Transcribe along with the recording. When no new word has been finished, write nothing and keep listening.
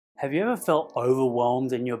Have you ever felt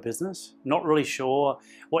overwhelmed in your business? Not really sure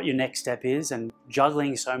what your next step is and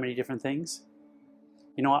juggling so many different things?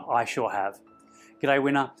 You know what? I sure have. G'day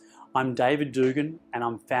winner. I'm David Dugan and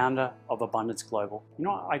I'm founder of Abundance Global. You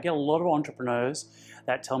know, I get a lot of entrepreneurs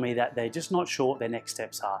that tell me that they're just not sure what their next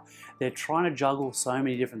steps are. They're trying to juggle so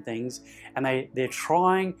many different things and they're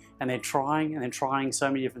trying and they're trying and they're trying so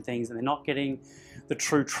many different things and they're not getting the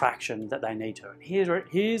true traction that they need to. And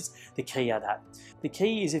here's the key of that. The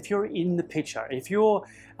key is if you're in the picture, if you're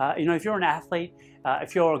an athlete,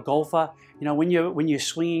 if you're a golfer, when you're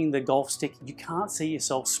swinging the golf stick, you can't see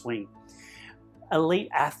yourself swing. Elite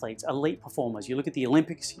athletes, elite performers. You look at the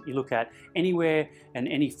Olympics, you look at anywhere and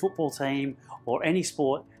any football team or any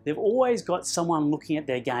sport, they've always got someone looking at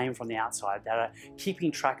their game from the outside that are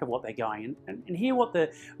keeping track of what they're going. And here what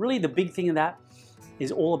the big thing of that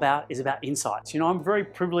is all about is about insights. I'm very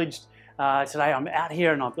privileged today. I'm out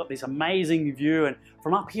here and I've got this amazing view, and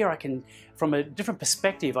from up here I can, from a different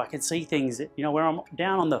perspective, I can see things that, where I'm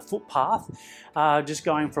down on the footpath, just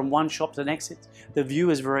going from one shop to the next, the view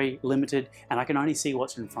is very limited and I can only see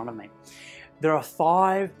what's in front of me. There are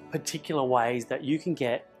 5 particular ways that you can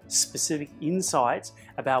get specific insights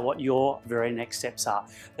about what your very next steps are.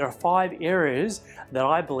 There are 5 areas that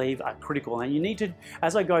I believe are critical, and you need to,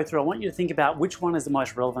 as I go through, I want you to think about which one is the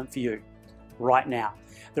most relevant for you right now.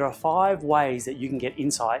 There are 5 ways that you can get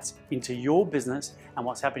insights into your business and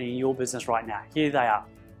what's happening in your business right now. Here they are.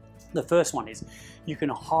 The first one is you can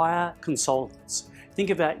hire consultants. Think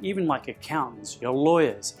about even like accountants, your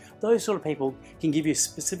lawyers, those sort of people can give you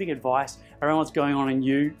specific advice around what's going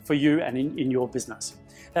on for you and in your business.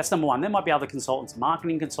 That's number one. There might be other consultants,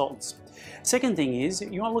 marketing consultants. Second thing is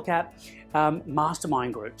you want to look at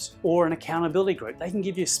mastermind groups or an accountability group. They can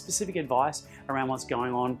give you specific advice around what's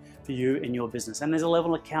going on for you in your business. And there's a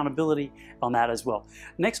level of accountability on that as well.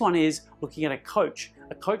 Next one is looking at a coach.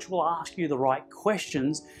 A coach will ask you the right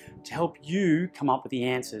questions to help you come up with the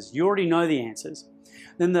answers. You already know the answers.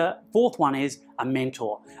 Then the fourth one is a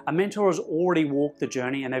mentor. A mentor has already walked the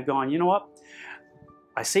journey and they've gone, you know what?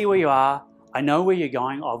 I see where you are. I know where you're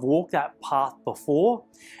going. I've walked that path before.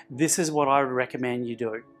 This is what I would recommend you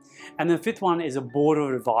do. And the fifth one is a board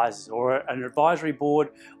of advisors or an advisory board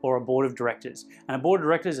or a board of directors. And a board of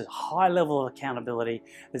directors is a high level of accountability.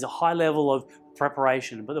 There's a high level of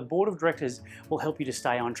preparation, but the board of directors will help you to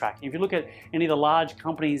stay on track. If you look at any of the large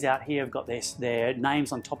companies out here have got their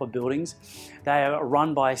names on top of buildings. They are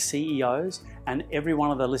run by CEOs, and every one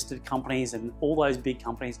of the listed companies and all those big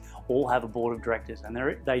companies all have a board of directors,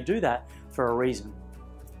 and they do that for a reason: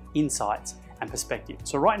 insights and perspective.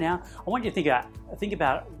 So right now, I want you to think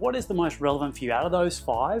about what is the most relevant for you out of those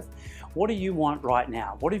 5. What do you want right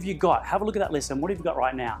now? What have you got? Have a look at that list and what have you got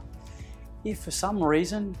right now? If for some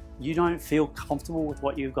reason you don't feel comfortable with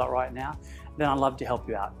what you've got right now, then I'd love to help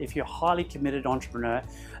you out. If you're a highly committed entrepreneur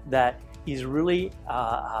that is really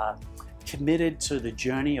committed to the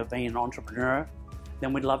journey of being an entrepreneur,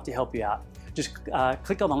 then we'd love to help you out. Just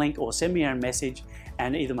click on the link or send me a message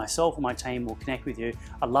and either myself or my team will connect with you.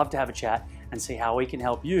 I'd love to have a chat and see how we can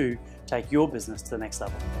help you take your business to the next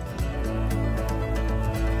level.